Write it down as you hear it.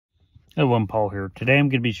Hello, I'm Paul here. Today I'm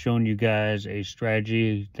going to be showing you guys a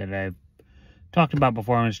strategy that I've talked about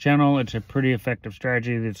before on this channel. It's a pretty effective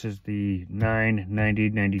strategy. This is the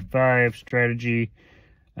 9-90-95 strategy.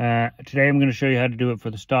 Today I'm going to show you how to do it for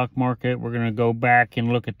the stock market. We're going to go back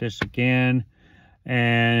and look at this again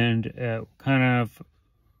and kind of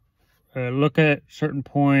look at certain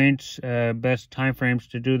points, best time frames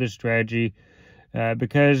to do this strategy,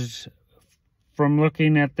 because from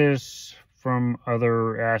looking at this from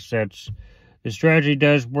other assets, the strategy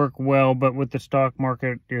does work well, but with the stock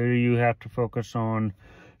market, you have to focus on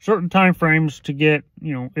certain time frames to get,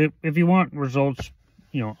 if you want results,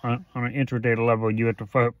 on an intraday level, you have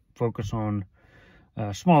to focus on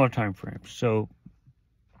smaller time frames. So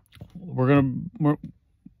we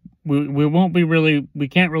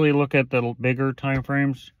can't really look at the bigger time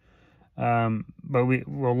frames, but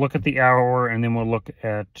we'll look at the hour, and then we'll look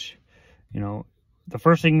at, the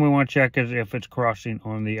first thing we want to check is if it's crossing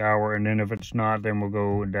on the hour, and then if it's not, then we'll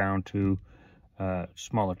go down to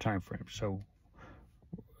smaller time frames. So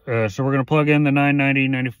we're going to plug in the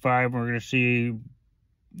 9-90-95. We're going to see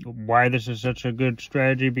why this is such a good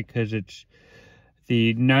strategy, because it's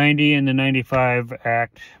the 90 and the 95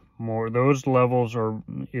 act more. Those levels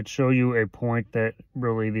it show you a point that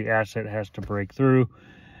really the asset has to break through.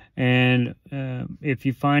 And if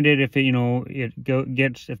you find it, if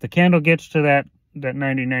the candle gets to that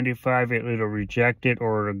 90-95, it'll reject it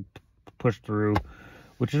or it'll push through,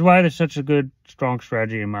 which is why this is such a good, strong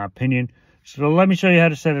strategy in my opinion. So let me show you how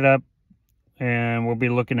to set it up, and we'll be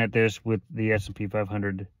looking at this with the S&P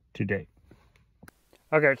 500 today.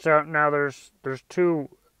 Okay, so now there's two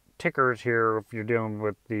tickers here if you're dealing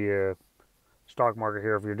with the stock market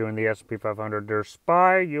here. If you're doing the S&P 500, there's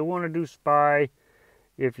SPY. You'll want to do SPY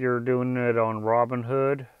if you're doing it on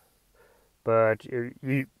Robinhood, but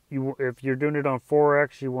if you're doing it on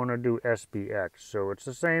Forex, you want to do SPX. So it's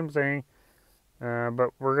the same thing, but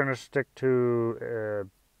we're going to stick to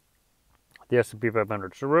the S&P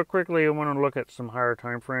 500. So real quickly, I want to look at some higher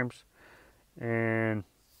time frames, and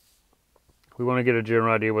we want to get a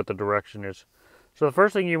general idea what the direction is. So the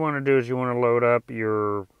first thing you want to do is you want to load up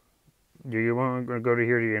you want to go to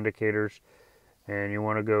here to your indicators, and you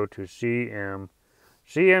want to go to CM.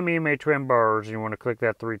 CME may trend bars, and you want to click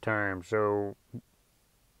that 3 times. So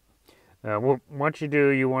once you do,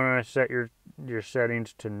 you want to set your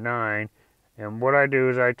settings to 9. And what I do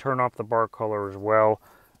is I turn off the bar color as well.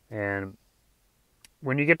 And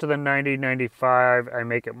when you get to the 90-95, I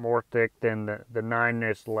make it more thick. Then the 9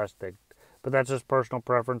 is less thick. But that's just personal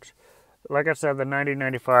preference. Like I said, the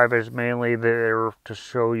 90-95 is mainly there to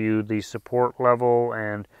show you the support level,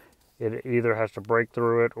 and it either has to break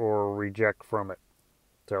through it or reject from it.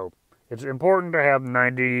 So it's important to have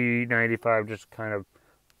 90-95 just kind of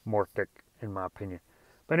more thick, in my opinion.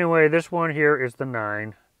 But anyway, this one here is the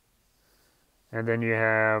 9. And then you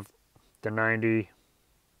have the 90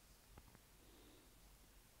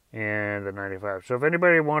 and the 95. So if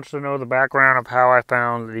anybody wants to know the background of how I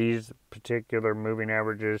found these particular moving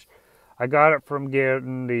averages, I got it from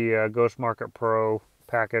getting the Ghost Market Pro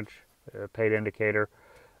package, paid indicator.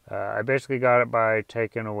 I basically got it by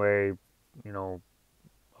taking away,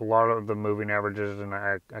 a lot of the moving averages, and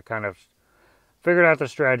I kind of figured out the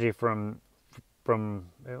strategy from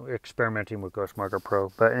experimenting with Ghost Market Pro.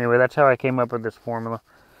 But anyway, that's how I came up with this formula.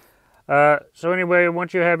 So anyway,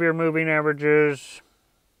 once you have your moving averages,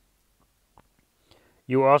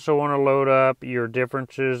 you also want to load up your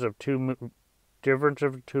difference of two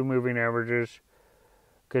moving averages,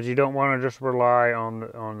 because you don't want to just rely on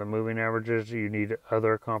the moving averages. You need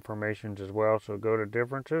other confirmations as well. So go to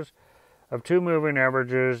differences of 2 moving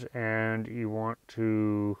averages, and you want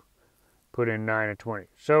to put in 9 and 20.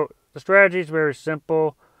 So the strategy is very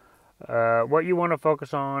simple. What you want to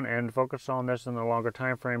focus on, and focus on this in the longer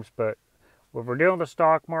time frames, but if we're dealing with the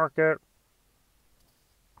stock market,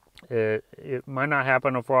 it might not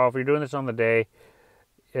happen for a while. If you're doing this on the day,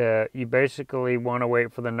 you basically want to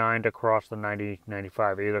wait for the 9 to cross the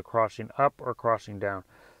 90-95, either crossing up or crossing down.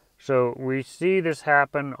 So we see this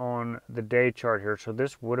happen on the day chart here. So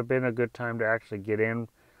this would have been a good time to actually get in.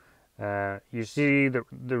 You see the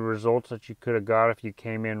results that you could have got if you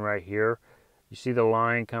came in right here. You see the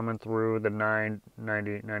line coming through the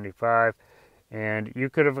 9-90-95, and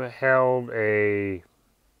you could have held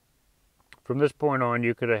from this point on,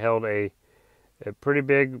 you could have held a pretty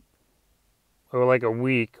big, or like a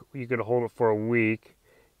week. You could hold it for a week,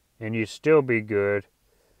 and you'd still be good.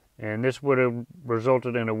 And this would have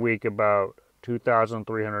resulted in a week about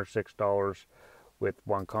 $2,306 with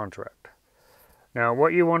one contract. Now,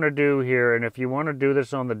 what you want to do here, and if you want to do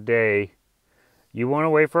this on the day, you want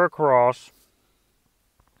to wait for a cross,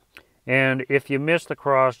 And if you miss the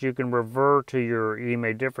cross, you can revert to your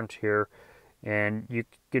EMA difference here, and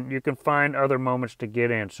you can find other moments to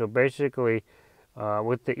get in. So basically,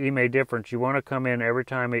 with the EMA difference, you want to come in every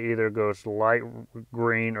time it either goes light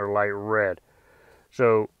green or light red.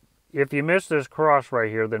 So if you miss this cross right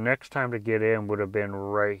here, the next time to get in would have been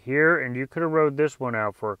right here, and you could have rode this one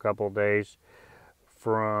out for a couple of days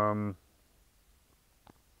from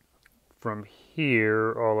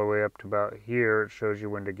here all the way up to about here. It shows you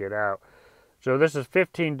when to get out. So this is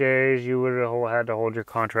 15 days. You would have had to hold your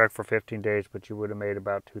contract for 15 days, but you would have made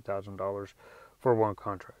about $2,000 for one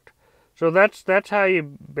contract. So that's how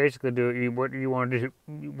you basically do it. What you want to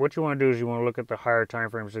do is you want to look at the higher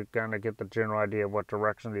time frames to kind of get the general idea of what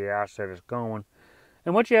direction the asset is going.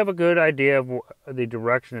 And once you have a good idea of the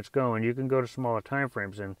direction it's going, you can go to smaller time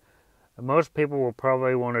frames. And most people will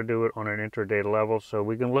probably want to do it on an intraday level. So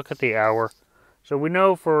we can look at the hour. So we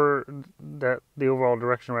know for that the overall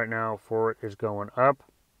direction right now for it is going up.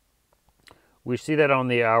 We see that on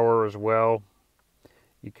the hour as well,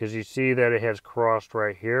 because you see that it has crossed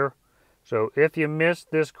right here. So if you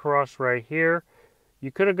missed this cross right here,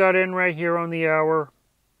 you could have got in right here on the hour,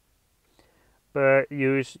 but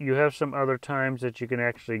you have some other times that you can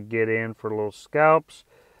actually get in for little scalps.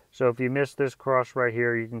 So if you miss this cross right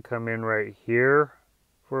here, you can come in right here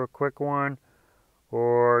for a quick one,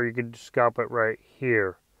 or you could scalp it right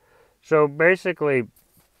here. So basically,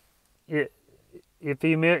 if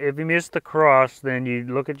you miss the cross, then you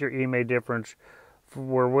look at your EMA difference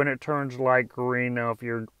where when it turns light green. Now if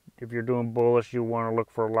you're doing bullish, you want to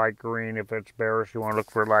look for light green. If it's bearish, you want to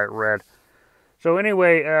look for light red. So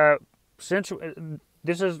anyway, since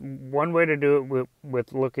this is one way to do it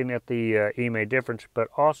with looking at the EMA difference, but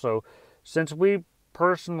also since we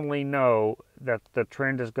personally know that the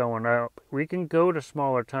trend is going up, we can go to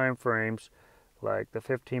smaller time frames like the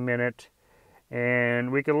 15-minute,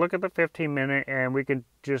 and we can look at the 15-minute and we can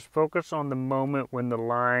just focus on the moment when the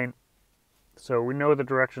line, so we know the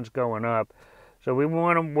direction's going up. So we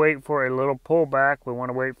want to wait for a little pullback. We want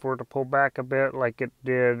to wait for it to pull back a bit like it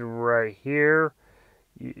did right here.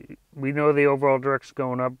 We know the overall direction's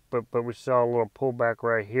going up, but we saw a little pullback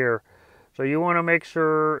right here. So you want to make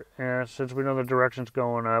sure, since we know the direction's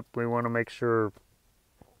going up, we want to make sure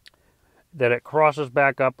that it crosses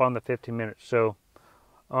back up on the 15 minutes. So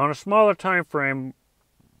on a smaller time frame,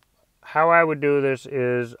 how I would do this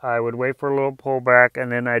is I would wait for a little pullback, and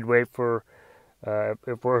then I'd wait for,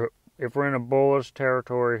 if we're in a bullish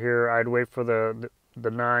territory here, I'd wait for the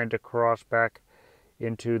 9 to cross back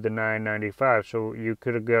into the 995. So you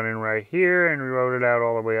could have gone in right here and rode it out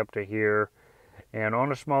all the way up to here. And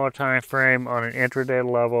on a smaller time frame, on an intraday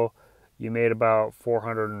level, you made about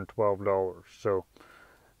 $412.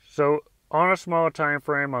 So on a smaller time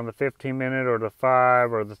frame, on the 15-minute or the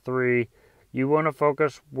 5 or the 3, you want to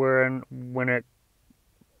focus when it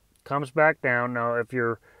comes back down. Now, if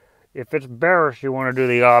it's bearish, you want to do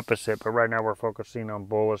the opposite. But right now we're focusing on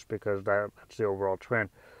bullish because that's the overall trend.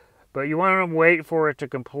 But you want to wait for it to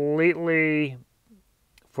completely,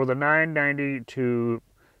 for the 990 to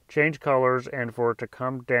change colors and for it to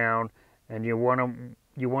come down, and you want to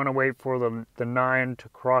wait for the 9 to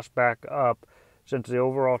cross back up. Since the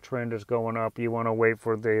overall trend is going up, you want to wait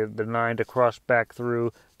for the 9 to cross back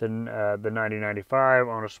through the 90.95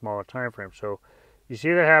 on a smaller time frame. So you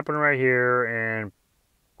see that happen right here,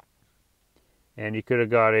 and you could have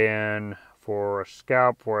got in for a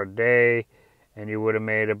scalp for a day, and you would have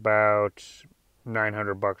made about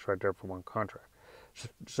 $900 right there for one contract.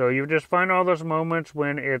 So you just find all those moments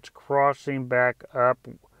when it's crossing back up,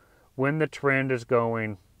 when the trend is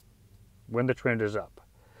up.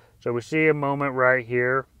 So we see a moment right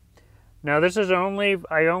here. Now this is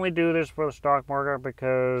I only do this for the stock market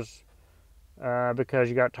because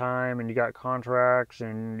you got time and you got contracts,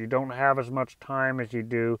 and you don't have as much time as you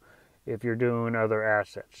do if you're doing other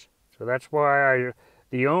assets. So that's why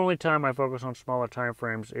the only time I focus on smaller time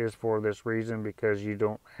frames is for this reason, because you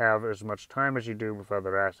don't have as much time as you do with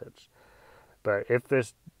other assets. But if there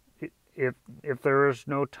is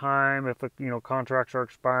no time, if contracts are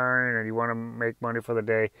expiring and you want to make money for the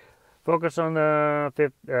day, focus on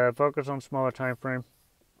smaller time frame.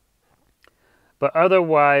 But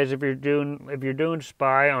otherwise, if you're doing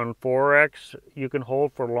SPY on Forex, you can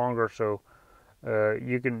hold for longer. So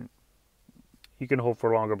you can hold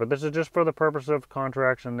for longer. But this is just for the purpose of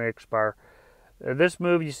contracts, and they expire. This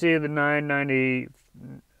move, you see the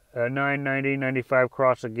 990.95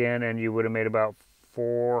 cross again, and you would have made about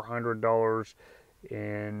 $400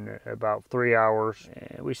 in about 3 hours.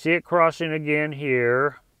 And we see it crossing again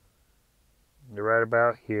here, right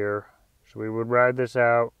about here. So we would ride this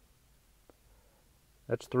out.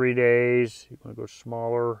 That's 3 days. You want to go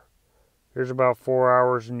smaller. Here's about 4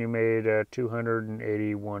 hours and you made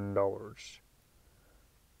 $281.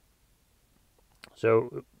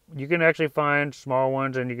 So you can actually find small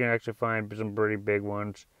ones and you can actually find some pretty big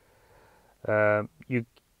ones. You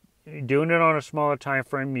doing it on a smaller time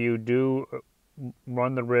frame, you do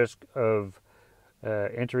run the risk of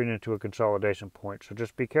entering into a consolidation point. So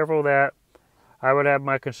just be careful of that. I would have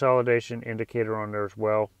my consolidation indicator on there as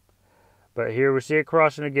well. But here we see it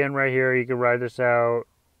crossing again right here. You can ride this out.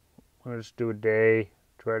 Let's do a day.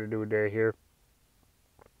 Try to do a day here.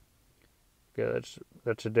 Okay,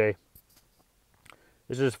 that's a day.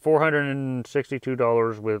 This is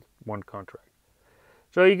 $462 with one contract.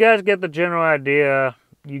 So you guys get the general idea.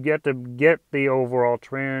 You get to get the overall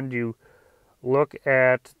trend. You look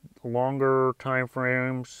at longer time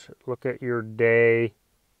frames. Look at your day.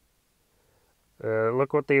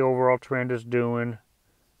 Look what the overall trend is doing.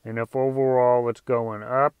 And if overall it's going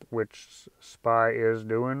up, which SPY is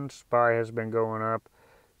doing, SPY has been going up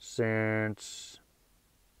since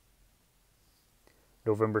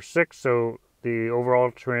November 6th. So the overall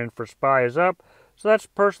trend for SPY is up. So that's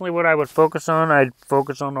personally what I would focus on. I'd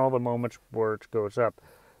focus on all the moments where it goes up.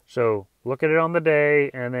 So look at it on the day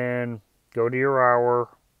and then go to your hour.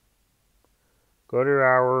 Go to your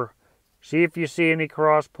hour. See if you see any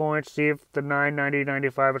cross points. See if the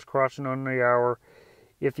 990.95 is crossing on the hour.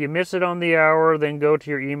 If you miss it on the hour, then go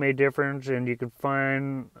to your EMA difference and you can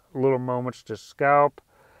find little moments to scalp.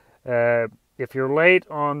 If you're late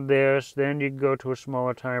on this, then you can go to a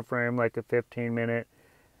smaller time frame, like a 15-minute,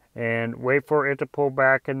 and wait for it to pull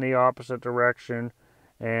back in the opposite direction,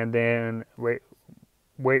 and then wait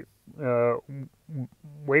for the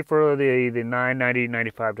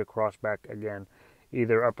 990.95 to cross back again,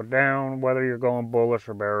 either up or down, whether you're going bullish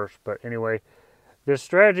or bearish. But anyway, this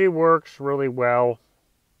strategy works really well,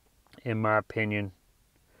 in my opinion.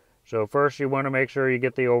 So first you want to make sure you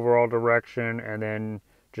get the overall direction and then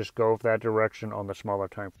just go with that direction on the smaller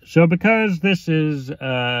time. So because this is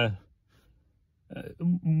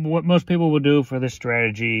what most people will do for this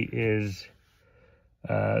strategy is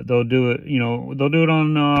they'll do it, they'll do it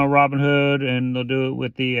on Robinhood, and they'll do it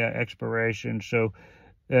with the expiration. So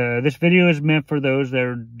this video is meant for those that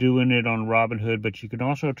are doing it on Robinhood, but you can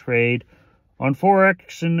also trade on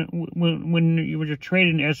Forex, and when you're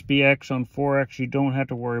trading SPX on Forex, you don't have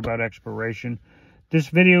to worry about expiration. This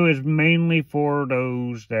video is mainly for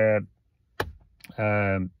those that,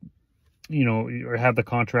 have the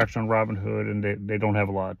contracts on Robinhood and they don't have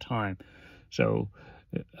a lot of time. So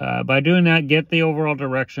by doing that, get the overall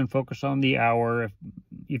direction, focus on the hour.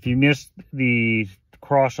 If you miss the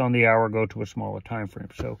cross on the hour, go to a smaller time frame.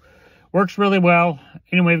 So works really well.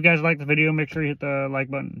 Anyway, if you guys like the video, make sure you hit the like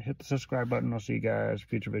button, hit the subscribe button. I'll see you guys in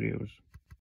future videos.